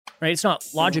right? It's not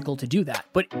logical to do that.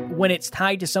 But when it's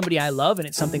tied to somebody I love and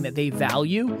it's something that they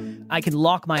value, I can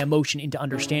lock my emotion into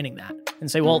understanding that and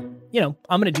say, well,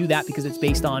 I'm going to do that because it's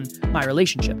based on my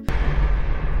relationship.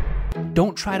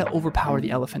 Don't try to overpower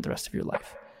the elephant the rest of your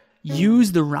life.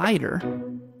 Use the rider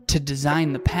to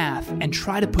design the path and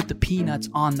try to put the peanuts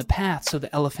on the path so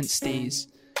the elephant stays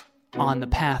on the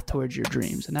path towards your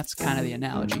dreams. And that's kind of the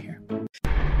analogy here.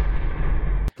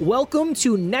 Welcome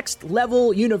to Next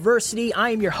Level University.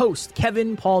 I am your host,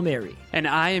 Kevin Palmieri. And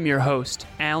I am your host,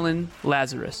 Alan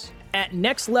Lazarus. At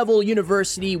Next Level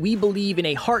University, we believe in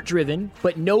a heart-driven,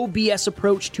 but no BS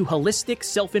approach to holistic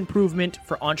self-improvement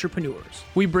for entrepreneurs.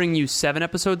 We bring you 7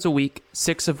 episodes a week,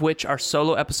 6 of which are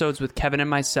solo episodes with Kevin and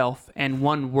myself, and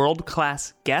 1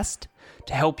 world-class guest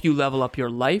to help you level up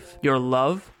your life, your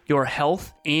love, your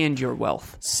health, and your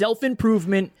wealth.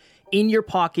 Self-improvement in your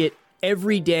pocket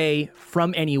every day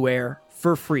from anywhere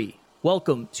for free.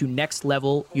 Welcome to Next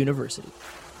Level University.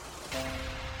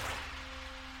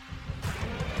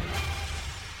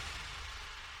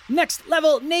 Next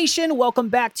Level Nation, welcome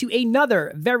back to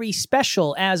another very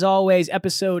special, as always,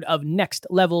 episode of Next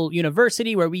Level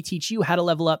University, where we teach you how to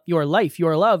level up your life,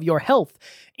 your love, your health,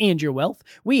 and your wealth.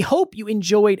 We hope you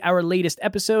enjoyed our latest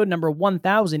episode, number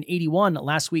 1081,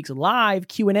 last week's live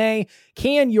Q&A.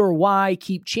 Can your why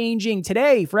keep changing?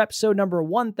 Today, for episode number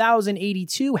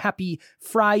 1082, happy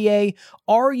Friday.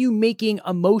 Are you making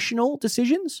emotional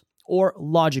decisions or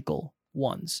logical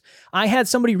ones? I had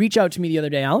somebody reach out to me the other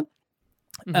day, Alan.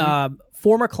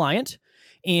 Former client,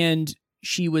 and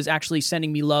she was actually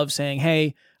sending me love saying,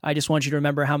 hey, I just want you to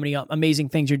remember how many amazing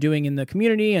things you're doing in the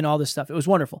community and all this stuff. It was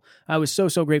wonderful. I was so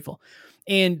grateful.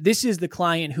 And this is the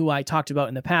client who I talked about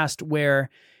in the past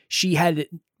where she had,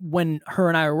 when her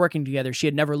and I were working together, she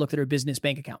had never looked at her business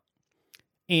bank account.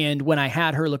 And when I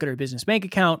had her look at her business bank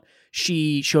account,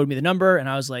 she showed me the number and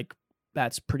I was like,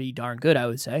 that's pretty darn good, I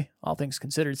would say, all things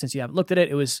considered, since you haven't looked at it.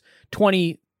 It was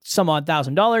 $20 some odd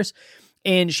thousand.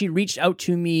 And she reached out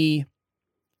to me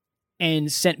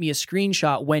and sent me a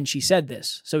screenshot when she said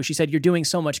this. So she said, you're doing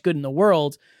so much good in the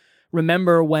world.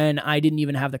 Remember when I didn't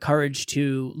even have the courage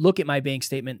to look at my bank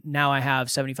statement? Now I have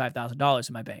 $75,000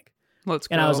 in my bank. Let's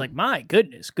go. And I was like, my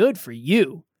goodness, good for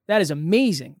you. That is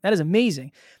amazing. That is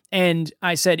amazing. And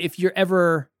I said, if you're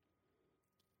ever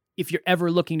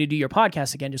looking to do your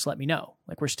podcast again, just let me know.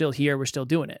 Like, we're still here. We're still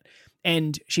doing it.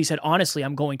 And she said, honestly,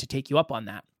 I'm going to take you up on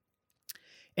that.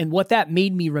 And what that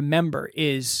made me remember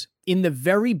is in the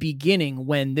very beginning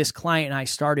when this client and I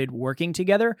started working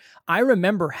together, I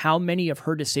remember how many of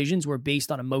her decisions were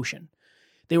based on emotion.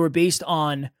 They were based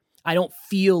on, I don't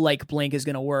feel like blank is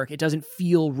going to work. It doesn't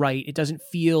feel right. It doesn't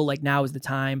feel like now is the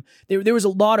time. There was a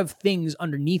lot of things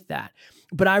underneath that.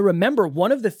 But I remember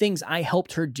one of the things I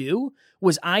helped her do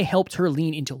was I helped her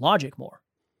lean into logic more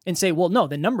and say, well, no,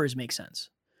 the numbers make sense.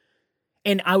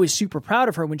 And I was super proud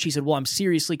of her when she said, well, I'm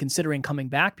seriously considering coming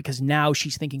back because now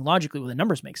she's thinking logically, well, the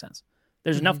numbers make sense.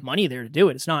 There's enough money there to do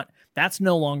it. That's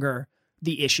no longer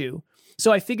the issue.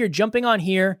 So I figured jumping on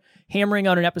here, hammering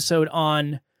out an episode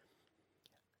on,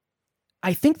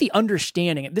 I think the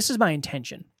understanding, this is my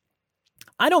intention.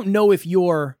 I don't know if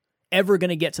you're ever going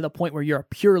to get to the point where you're a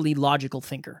purely logical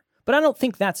thinker, but I don't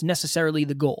think that's necessarily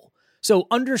the goal. So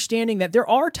understanding that there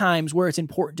are times where it's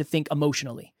important to think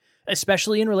emotionally,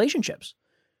 especially in relationships.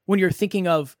 When you're thinking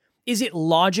of, is it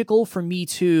logical for me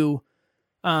to,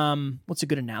 what's a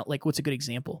good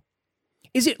example?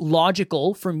 Is it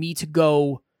logical for me to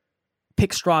go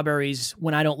pick strawberries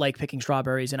when I don't like picking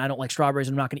strawberries and I don't like strawberries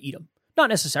and I'm not going to eat them? Not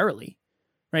necessarily,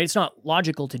 right? It's not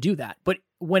logical to do that. But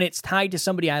when it's tied to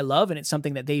somebody I love and it's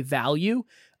something that they value,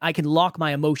 I can lock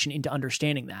my emotion into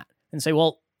understanding that and say,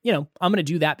 well, I'm going to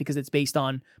do that because it's based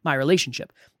on my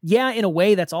relationship. Yeah, in a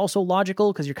way that's also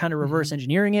logical because you're kind of reverse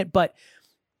engineering it, but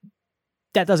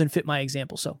that doesn't fit my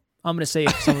example. So I'm going to say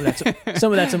some of that's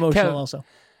emotional Kev, also.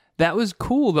 That was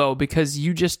cool though, because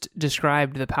you just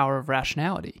described the power of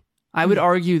rationality. I would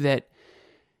argue that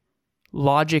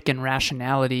logic and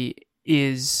rationality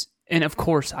is, and of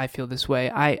course I feel this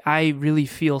way, I really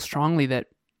feel strongly that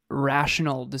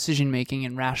rational decision-making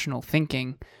and rational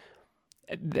thinking,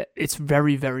 it's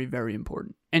very, very, very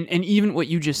important. And even what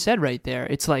you just said right there,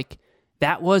 it's like,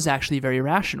 that was actually very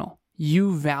rational.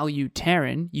 You value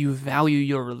Taryn, you value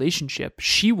your relationship.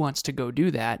 She wants to go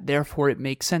do that. Therefore, it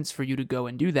makes sense for you to go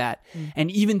and do that.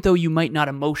 And even though you might not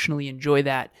emotionally enjoy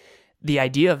that, the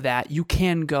idea of that, you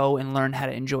can go and learn how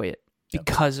to enjoy it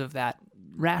because of that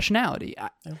rationality.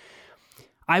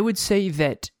 I would say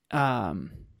that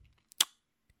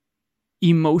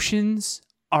emotions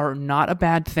are not a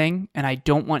bad thing, and I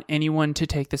don't want anyone to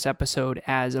take this episode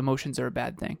as emotions are a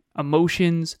bad thing.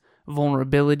 Emotions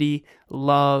vulnerability,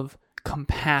 love,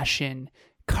 compassion,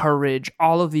 courage.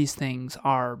 All of these things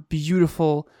are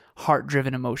beautiful,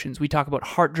 heart-driven emotions. We talk about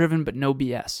heart-driven, but no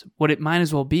BS. What it might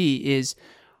as well be is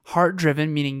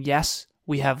heart-driven, meaning yes,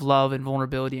 we have love and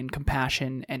vulnerability and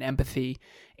compassion and empathy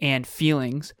and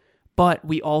feelings, but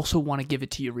we also want to give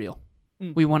it to you real.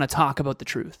 We want to talk about the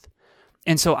truth.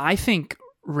 And so I think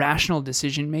rational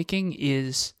decision-making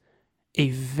is a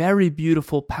very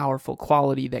beautiful, powerful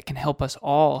quality that can help us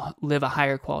all live a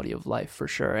higher quality of life for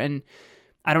sure. And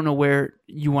I don't know where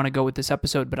you want to go with this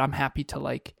episode, but I'm happy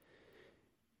to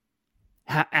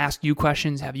ask you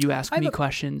questions, have you ask me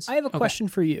questions. I have a question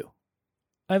for you.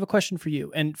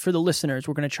 And for the listeners,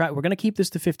 we're going to keep this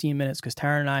to 15 minutes because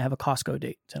Tara and I have a Costco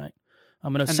date tonight.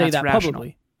 I'm going to say that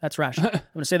publicly. That's rational. I'm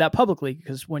going to say that publicly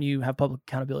because when you have public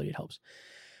accountability, it helps.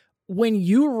 When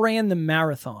you ran the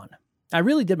marathon, I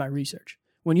really did my research.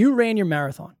 When you ran your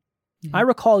marathon, I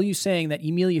recall you saying that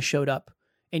Emilia showed up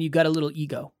and you got a little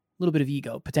bit of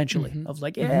ego, potentially, of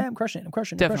like, yeah, I'm crushing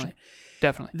it.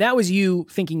 Definitely. That was you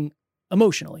thinking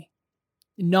emotionally,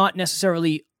 not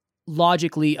necessarily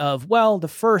logically of, well, the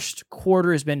first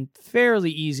quarter has been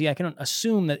fairly easy. I can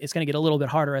assume that it's going to get a little bit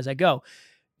harder as I go.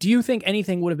 Do you think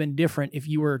anything would have been different if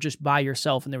you were just by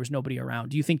yourself and there was nobody around?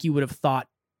 Do you think you would have thought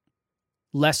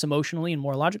less emotionally and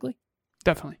more logically?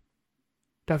 Definitely.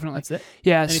 That's it?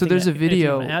 Yeah, so there's a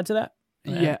video. You add to that?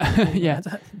 Yeah.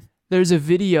 There's a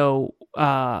video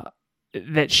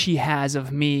that she has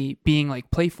of me being like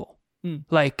playful.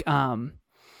 Like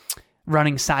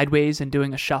running sideways and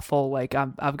doing a shuffle. Like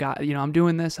I've got, I'm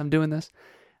doing this.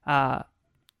 I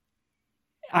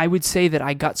would say that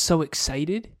I got so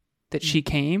excited that she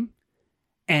came,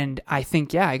 and I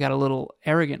think, I got a little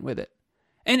arrogant with it.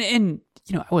 And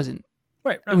I wasn't,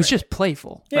 right. It was just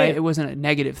playful, right? Yeah. It wasn't a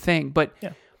negative thing, but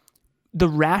the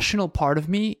rational part of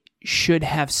me should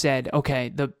have said,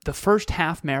 okay, the first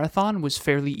half marathon was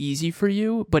fairly easy for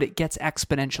you, but it gets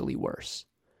exponentially worse.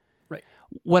 Right.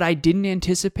 What I didn't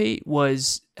anticipate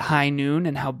was high noon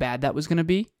and how bad that was going to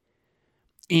be,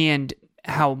 and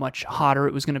how much hotter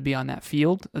it was going to be on that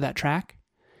field, that track.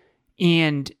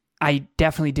 And I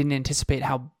definitely didn't anticipate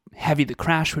how heavy the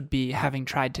crash would be, having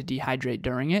tried to dehydrate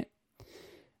during it.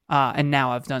 And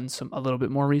now I've done a little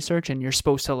bit more research, and you're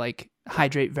supposed to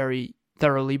hydrate very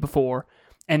thoroughly before,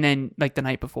 and then the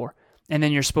night before, and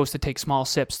then you're supposed to take small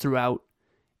sips throughout,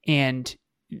 and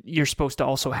you're supposed to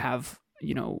also have,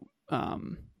 you're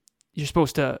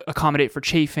supposed to accommodate for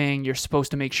chafing. You're supposed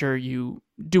to make sure you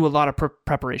do a lot of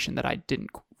preparation that I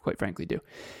didn't, quite frankly, do.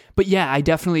 But yeah, I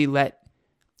definitely let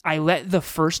the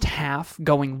first half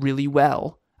going really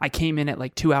well. I came in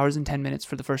at 2 hours and 10 minutes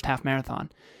for the first half marathon.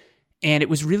 And it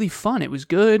was really fun. It was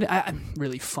good.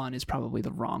 Really fun is probably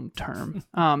the wrong term.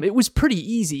 It was pretty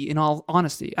easy, in all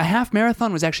honesty. A half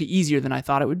marathon was actually easier than I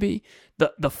thought it would be.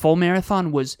 The full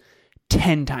marathon was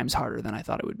 10 times harder than I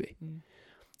thought it would be.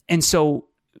 And so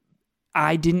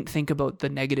I didn't think about the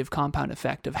negative compound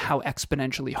effect of how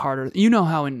exponentially harder. You know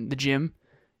how in the gym,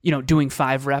 doing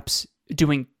 5 reps,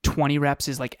 doing 20 reps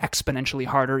is exponentially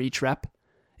harder each rep.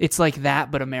 It's like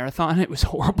that, but a marathon. It was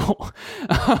horrible.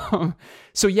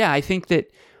 So yeah, I think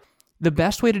that the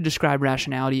best way to describe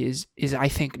rationality is I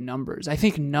think numbers. I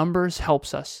think numbers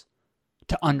helps us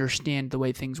to understand the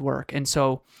way things work. And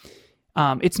so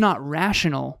it's not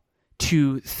rational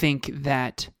to think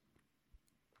that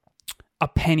a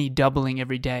penny doubling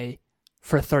every day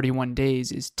for 31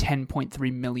 days is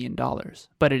 $10.3 million,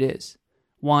 but it is.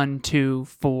 1, 2,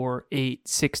 4, 8,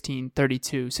 16,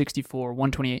 32, 64,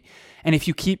 128. And if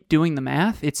you keep doing the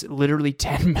math, it's literally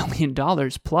 $10 million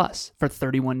plus for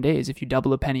 31 days if you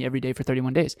double a penny every day for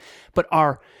 31 days. But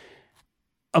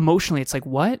emotionally, it's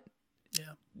what?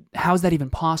 Yeah. How is that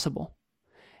even possible?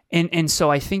 And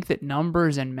so I think that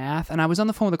numbers and math, and I was on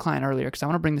the phone with a client earlier because I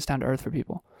want to bring this down to earth for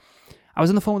people. I was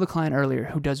on the phone with a client earlier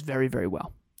who does very, very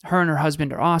well. Her and her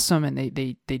husband are awesome, and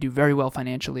they do very well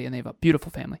financially, and they have a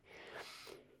beautiful family.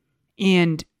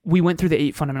 And we went through the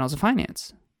 8 fundamentals of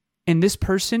finance. And this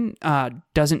person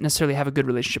doesn't necessarily have a good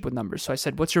relationship with numbers. So I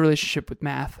said, what's your relationship with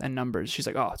math and numbers? She's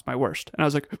like, oh, it's my worst. And I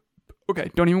was like,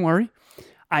 okay, don't even worry.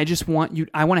 I want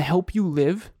to help you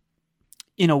live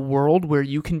in a world where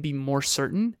you can be more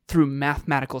certain through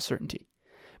mathematical certainty.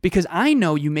 Because I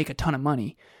know you make a ton of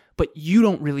money, but you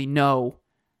don't really know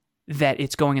that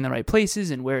it's going in the right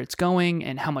places and where it's going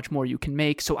and how much more you can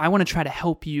make. So I want to try to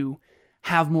help you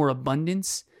have more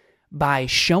abundance by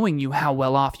showing you how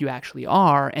well off you actually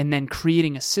are, and then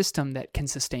creating a system that can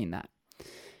sustain that.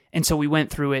 And so we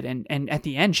went through it, and at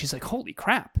the end, she's like, holy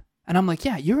crap. And I'm like,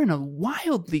 yeah, you're in a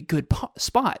wildly good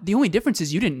spot. The only difference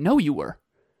is you didn't know you were.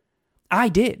 I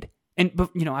did. But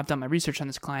I've done my research on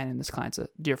this client, and this client's a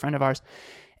dear friend of ours,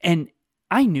 and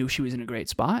I knew she was in a great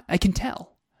spot. I can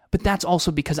tell. But that's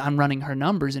also because I'm running her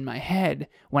numbers in my head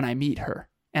when I meet her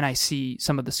and I see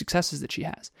some of the successes that she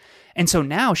has. And so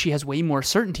now she has way more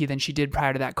certainty than she did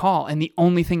prior to that call. And the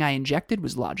only thing I injected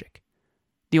was logic.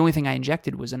 The only thing I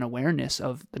injected was an awareness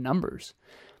of the numbers.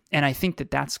 And I think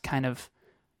that that's kind of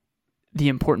the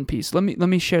important piece. Let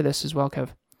me share this as well, Kev.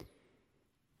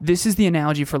 This is the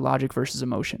analogy for logic versus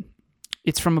emotion.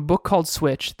 It's from a book called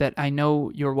Switch that I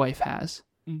know your wife has.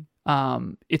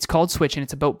 It's called Switch, and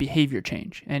it's about behavior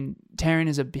change. And Taryn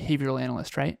is a behavioral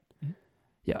analyst, right? Mm-hmm.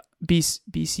 Yeah.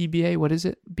 BCBA, what is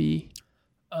it?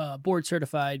 Board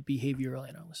certified behavioral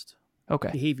analyst.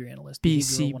 Okay. Behavior analyst.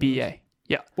 BCBA.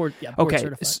 Yeah. Board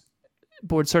certified.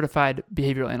 Board certified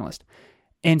behavioral analyst.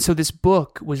 And so this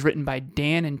book was written by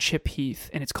Dan and Chip Heath,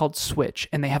 and it's called Switch,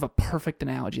 and they have a perfect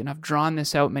analogy. And I've drawn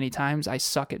this out many times. I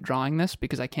suck at drawing this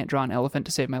because I can't draw an elephant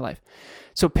to save my life.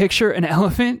 So picture an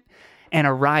elephant and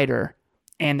a rider,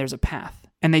 and there's a path.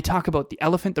 And they talk about the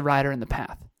elephant, the rider, and the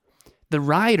path. The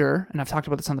rider, and I've talked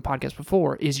about this on the podcast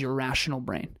before, is your rational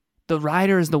brain. The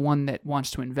rider is the one that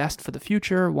wants to invest for the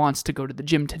future, wants to go to the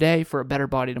gym today for a better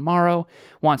body tomorrow,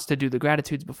 wants to do the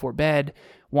gratitudes before bed,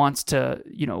 wants to,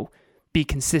 be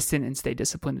consistent and stay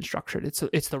disciplined and structured.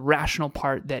 It's the rational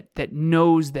part that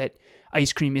knows that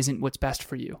ice cream isn't what's best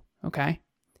for you, okay?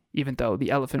 Even though the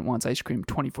elephant wants ice cream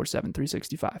 24/7,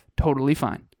 365. Totally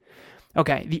fine.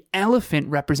 Okay, the elephant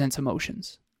represents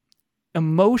emotions.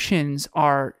 Emotions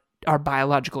are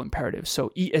biological imperatives.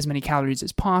 So eat as many calories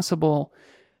as possible,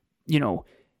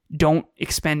 don't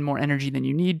expend more energy than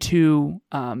you need to,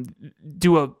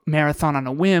 do a marathon on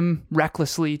a whim,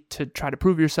 recklessly to try to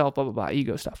prove yourself, blah, blah, blah,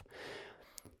 ego stuff.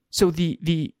 So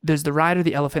there's the rider,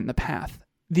 the elephant, and the path.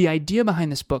 The idea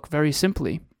behind this book, very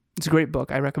simply, it's a great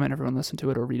book, I recommend everyone listen to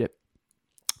it or read it,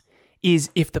 is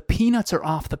if the peanuts are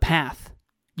off the path,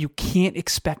 you can't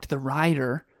expect the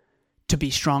rider to be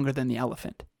stronger than the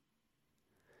elephant.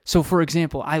 So, for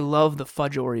example, I love the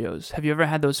fudge Oreos. Have you ever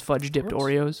had those fudge-dipped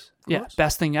Oreos? Yeah,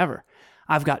 best thing ever.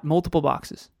 I've got multiple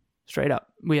boxes, straight up.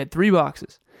 We had 3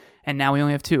 boxes, and now we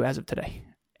only have 2 as of today.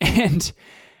 And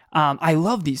I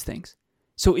love these things.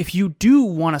 So if you do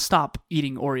want to stop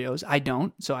eating Oreos, I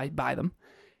don't, so I buy them.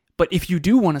 But if you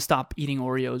do want to stop eating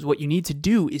Oreos, what you need to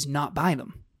do is not buy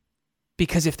them.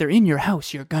 Because if they're in your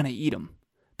house, you're going to eat them.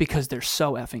 Because they're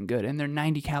so effing good, and they're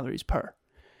 90 calories per.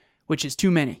 Which is too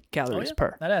many calories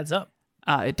per. That adds up.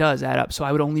 It does add up. So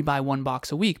I would only buy 1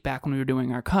 box a week back when we were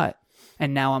doing our cut,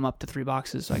 and now I'm up to 3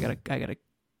 boxes. So I gotta cut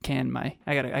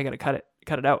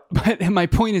it out. But my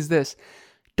point is this: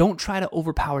 don't try to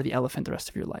overpower the elephant the rest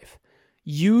of your life.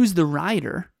 Use the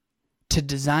rider to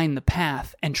design the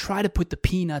path, and try to put the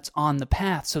peanuts on the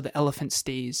path so the elephant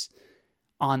stays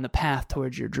on the path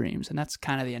towards your dreams. And that's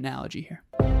kind of the analogy here.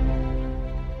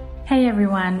 Hey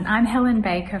everyone, I'm Helen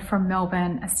Baker from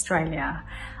Melbourne, Australia.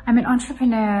 I'm an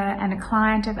entrepreneur and a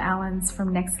client of Alan's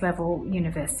from Next Level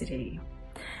University.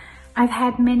 I've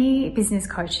had many business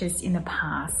coaches in the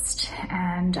past,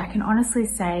 and I can honestly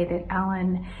say that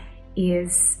Alan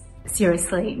is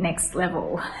seriously next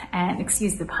level, and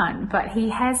excuse the pun, but he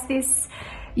has this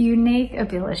unique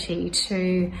ability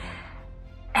to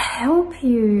help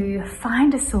you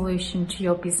find a solution to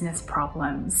your business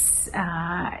problems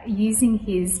using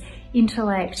his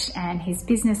intellect and his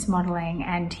business modeling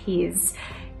and his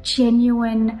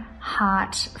genuine,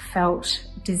 heartfelt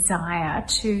desire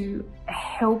to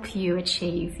help you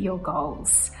achieve your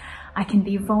goals. I can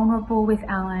be vulnerable with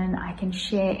Alan. I can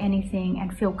share anything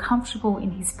and feel comfortable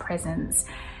in his presence,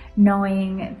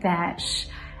 knowing that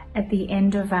at the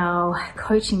end of our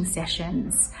coaching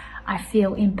sessions, I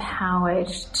feel empowered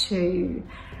to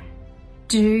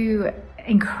do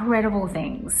incredible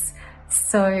things.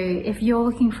 So if you're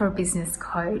looking for a business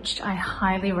coach, I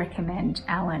highly recommend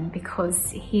Alan,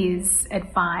 because his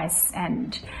advice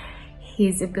and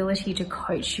his ability to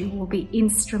coach you will be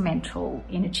instrumental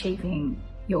in achieving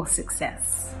your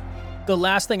success. The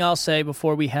last thing I'll say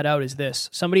before we head out is this.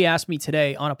 Somebody asked me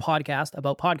today on a podcast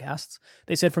about podcasts.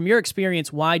 They said, from your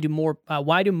experience, why do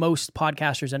most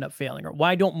podcasters end up failing, or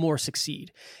why don't more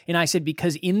succeed? And I said,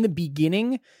 because in the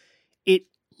beginning, it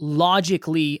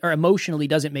logically or emotionally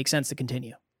doesn't make sense to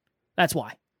continue. That's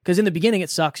why. Because in the beginning,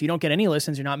 it sucks. You don't get any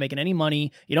listens. You're not making any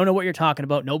money. You don't know what you're talking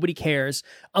about. Nobody cares.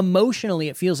 Emotionally,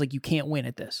 it feels like you can't win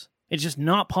at this. It's just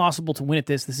not possible to win at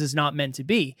this. This is not meant to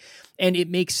be. And it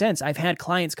makes sense. I've had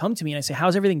clients come to me and I say,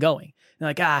 how's everything going? And they're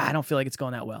like, I don't feel like it's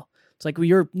going that well. It's like, well,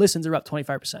 your listens are up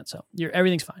 25%. So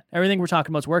everything's fine. Everything we're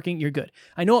talking about is working. You're good.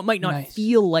 I know it might not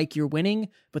feel like you're winning,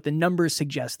 but the numbers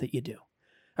suggest that you do,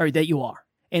 or that you are.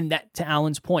 And that, to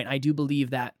Alan's point, I do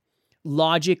believe that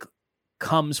logic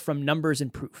comes from numbers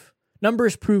and proof.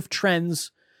 Numbers, proof,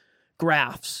 trends,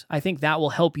 graphs. I think that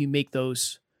will help you make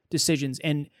those decisions.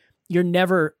 And you're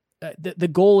never, the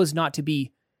goal is not to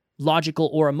be logical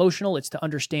or emotional. It's to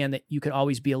understand that you can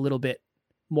always be a little bit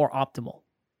more optimal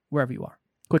wherever you are.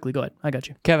 Quickly, go ahead. I got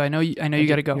you. Kev, I know you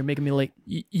got to go. You're making me late.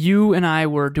 You and I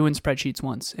were doing spreadsheets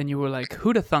once, and you were like,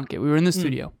 who'd have thunk it? We were in the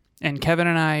studio, and Kevin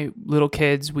and I, little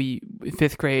kids,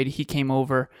 fifth grade, he came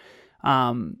over,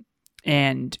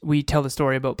 and we tell the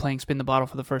story about playing Spin the Bottle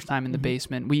for the first time in the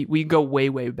basement. We go way,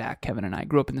 way back. Kevin and I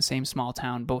grew up in the same small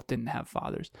town, both didn't have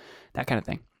fathers, that kind of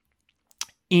thing.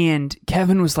 And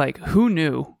Kevin was like, who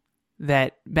knew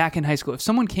that back in high school, if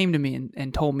someone came to me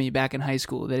and told me back in high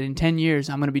school that in 10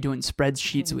 years I'm going to be doing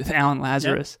spreadsheets with Alan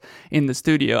Lazarus in the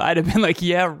studio, I'd have been like,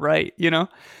 yeah, right, you know?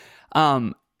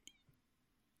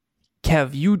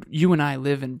 Kev, you and I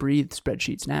live and breathe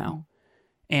spreadsheets now,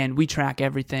 and we track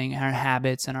everything, our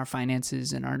habits and our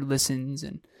finances and our listens,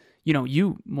 and, you know,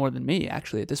 you more than me,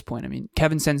 actually, at this point. I mean,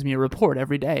 Kevin sends me a report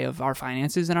every day of our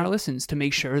finances and our listens to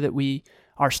make sure that we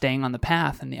are staying on the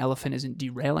path and the elephant isn't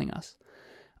derailing us.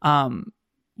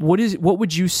 What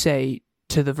would you say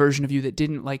to the version of you that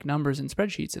didn't like numbers and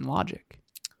spreadsheets and logic?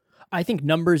 I think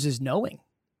numbers is knowing.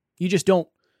 You just don't,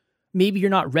 maybe you're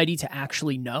not ready to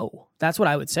actually know. That's what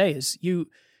I would say is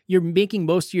you're making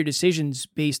most of your decisions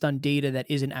based on data that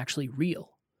isn't actually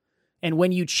real. And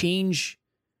when you change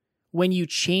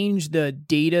the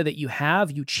data that you have,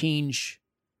 you change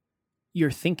your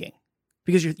thinking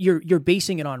because you're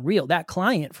basing it on real. That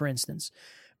client, for instance,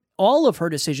 all of her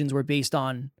decisions were based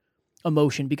on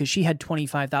emotion because she had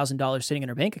 $25,000 sitting in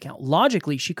her bank account.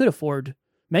 Logically, she could afford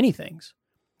many things.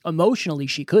 Emotionally,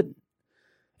 she couldn't.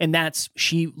 And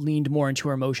she leaned more into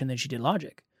her emotion than she did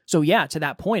logic. So yeah, to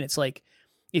that point, it's like,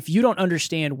 if you don't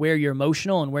understand where you're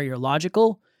emotional and where you're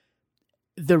logical,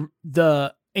 and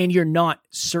you're not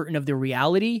certain of the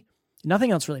reality, nothing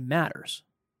else really matters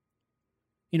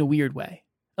in a weird way.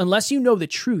 Unless you know the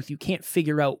truth, you can't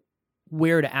figure out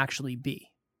where to actually be.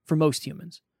 For most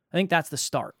humans, I think that's the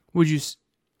start. Would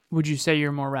you say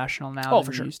you're more rational now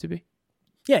than you used to be?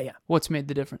 Yeah. What's made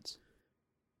the difference?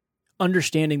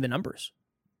 Understanding the numbers.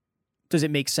 Does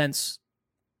it make sense?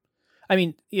 I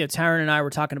mean, Taryn and I were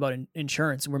talking about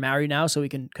insurance. We're married now, so we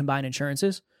can combine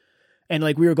insurances. And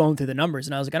like we were going through the numbers,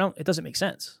 and I was like, it doesn't make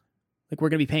sense. Like we're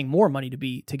going to be paying more money to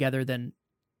be together than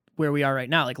where we are right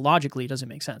now. Like logically, it doesn't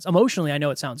make sense. Emotionally, I know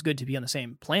it sounds good to be on the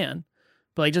same plan,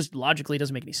 but like just logically, it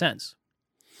doesn't make any sense.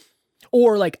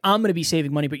 Or like, I'm going to be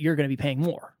saving money, but you're going to be paying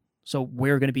more. So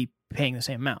we're going to be paying the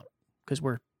same amount because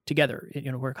we're together,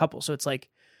 we're a couple. So it's like,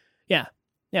 yeah,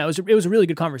 it was a really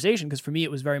good conversation because for me,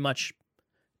 it was very much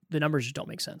the numbers just don't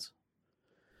make sense.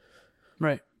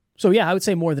 Right. So yeah, I would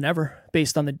say more than ever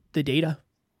based on the data,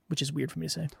 which is weird for me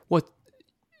to say.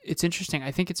 It's interesting.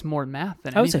 I think it's more math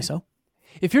than anything. I would say so.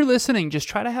 If you're listening, just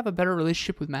try to have a better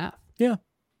relationship with math. Yeah.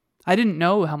 I didn't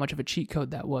know how much of a cheat code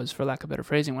that was, for lack of better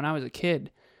phrasing. When I was a kid,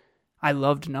 I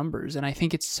loved numbers, and I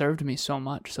think it's served me so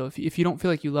much. So if you don't feel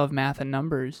like you love math and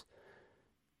numbers,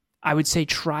 I would say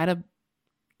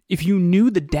if you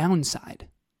knew the downside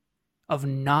of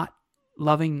not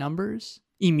loving numbers,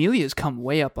 Emilia's come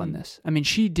way up on this. I mean,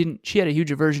 she had a huge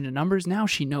aversion to numbers. Now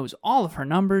she knows all of her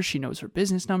numbers. She knows her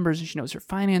business numbers, and she knows her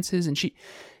finances, and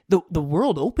the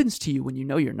world opens to you when you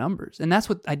know your numbers. And that's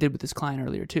what I did with this client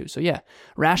earlier too. So yeah,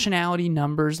 rationality,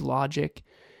 numbers, logic,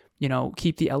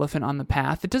 keep the elephant on the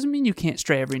path. It doesn't mean you can't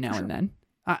stray every now and then.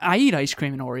 I eat ice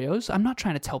cream and Oreos. I'm not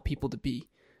trying to tell people to be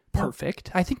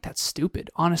perfect. I think that's stupid.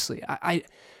 Honestly,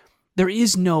 there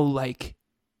is no like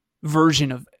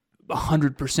version of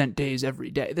 100% days every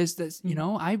day. There's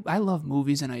I love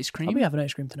movies and ice cream. I'll be having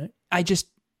ice cream tonight.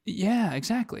 Yeah,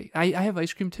 exactly. I have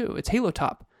ice cream too. It's Halo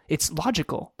Top. It's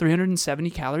logical.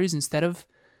 370 calories instead of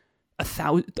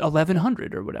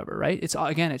 1,100 or whatever, right? It's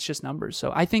just numbers.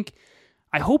 So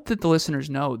I hope that the listeners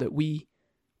know that we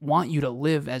want you to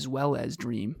live as well as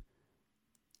dream.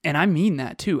 And I mean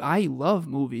that too. I love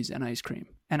movies and ice cream.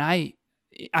 And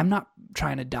I'm not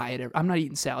trying to diet. I'm not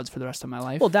eating salads for the rest of my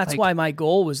life. Well, that's why my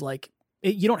goal was like,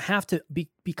 you don't have to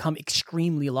become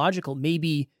extremely logical.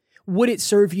 Maybe would it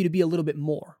serve you to be a little bit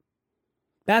more?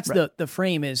 That's right. The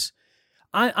frame is,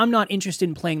 I'm not interested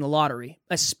in playing the lottery,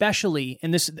 especially,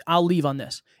 and this I'll leave on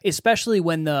this, especially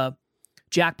when the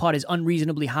jackpot is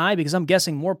unreasonably high, because I'm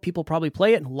guessing more people probably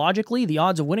play it, and logically the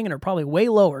odds of winning it are probably way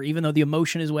lower, even though the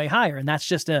emotion is way higher. And that's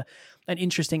just an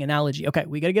interesting analogy. Okay,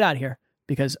 we got to get out of here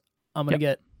because I'm going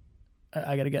to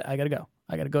I got to go. I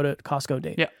got to go to Costco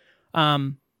date. Yeah.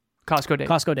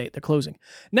 Costco date. They're closing.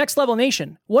 Next Level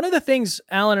Nation. One of the things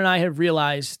Alan and I have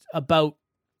realized about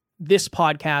this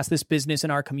podcast, this business,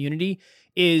 and our community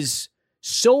is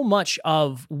so much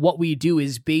of what we do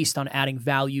is based on adding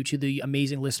value to the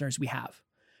amazing listeners we have.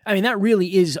 I mean, that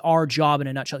really is our job in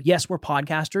a nutshell. Yes, we're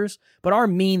podcasters, but our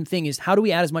main thing is how do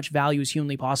we add as much value as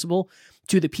humanly possible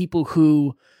to the people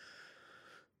who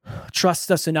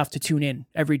trust us enough to tune in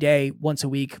every day, once a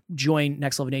week, join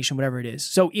Next Level Nation, whatever it is.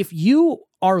 So if you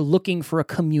are looking for a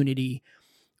community,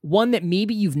 one that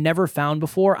maybe you've never found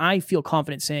before, I feel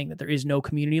confident saying that there is no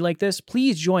community like this.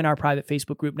 Please join our private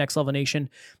Facebook group, Next Level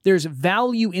Nation. There's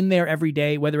value in there every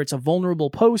day, whether it's a vulnerable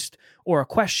post or a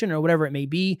question or whatever it may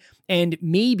be. And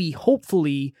maybe,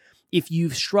 hopefully, if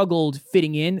you've struggled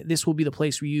fitting in, this will be the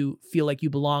place where you feel like you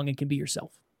belong and can be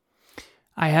yourself.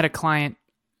 I had a client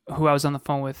who I was on the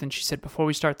phone with, and she said, before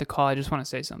we start the call, I just want to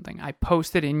say something. I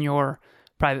posted in your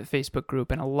private Facebook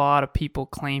group, and a lot of people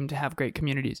claim to have great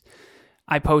communities.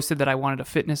 I posted that I wanted a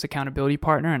fitness accountability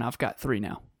partner, and I've got 3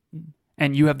 now.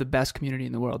 And you have the best community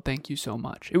in the world. Thank you so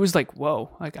much. It was like,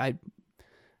 whoa, like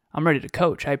I'm ready to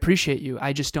coach. I appreciate you.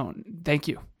 I just don't, thank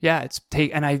you. Yeah,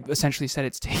 and I essentially said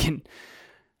it's taken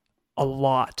a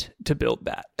lot to build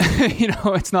that.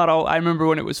 It's not all, I remember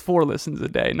when it was 4 listens a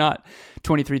day, not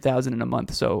 23,000 in a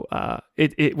month. So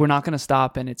we're not going to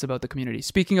stop, and it's about the community.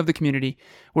 Speaking of the community,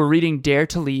 we're reading Dare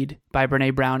to Lead by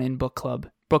Brene Brown in Book Club.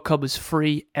 Book Club is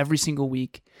free every single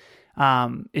week.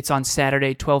 It's on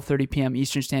Saturday, 12:30 p.m.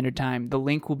 Eastern Standard Time. The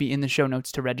link will be in the show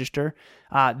notes to register.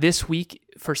 This week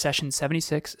for session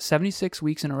 76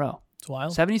 weeks in a row. It's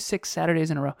wild. 76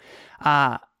 Saturdays in a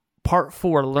row. Part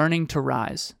 4, Learning to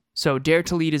Rise. So Dare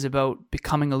to Lead is about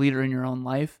becoming a leader in your own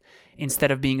life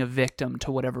instead of being a victim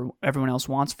to whatever everyone else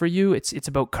wants for you. It's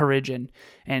about courage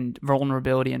and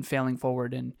vulnerability and failing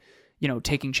forward and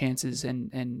taking chances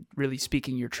and really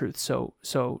speaking your truth.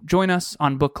 So join us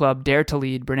on Book Club, Dare to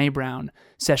Lead, Brene Brown,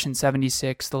 session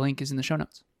 76. The link is in the show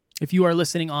notes. If you are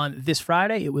listening on this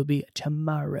Friday, it will be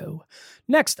tomorrow.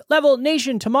 Next Level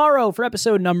Nation tomorrow for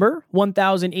episode number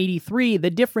 1083,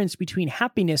 the difference between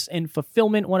happiness and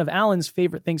fulfillment. One of Alan's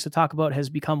favorite things to talk about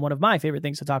has become one of my favorite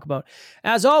things to talk about.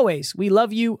 As always, we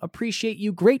love you, appreciate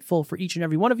you, grateful for each and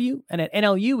every one of you. And at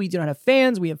NLU, we do not have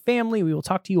fans, we have family. We will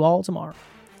talk to you all tomorrow.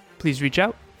 Please reach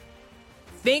out.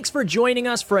 Thanks for joining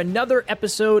us for another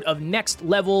episode of Next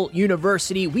Level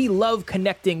University. We love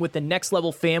connecting with the Next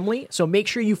Level family, so make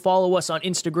sure you follow us on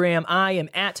Instagram. I am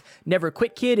at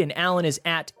NeverQuitKid, and Alan is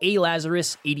at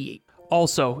ALazarus88.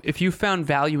 Also, if you found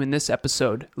value in this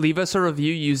episode, leave us a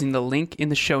review using the link in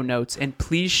the show notes, and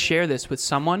please share this with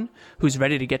someone who's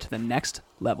ready to get to the next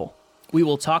level. We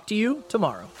will talk to you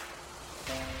tomorrow.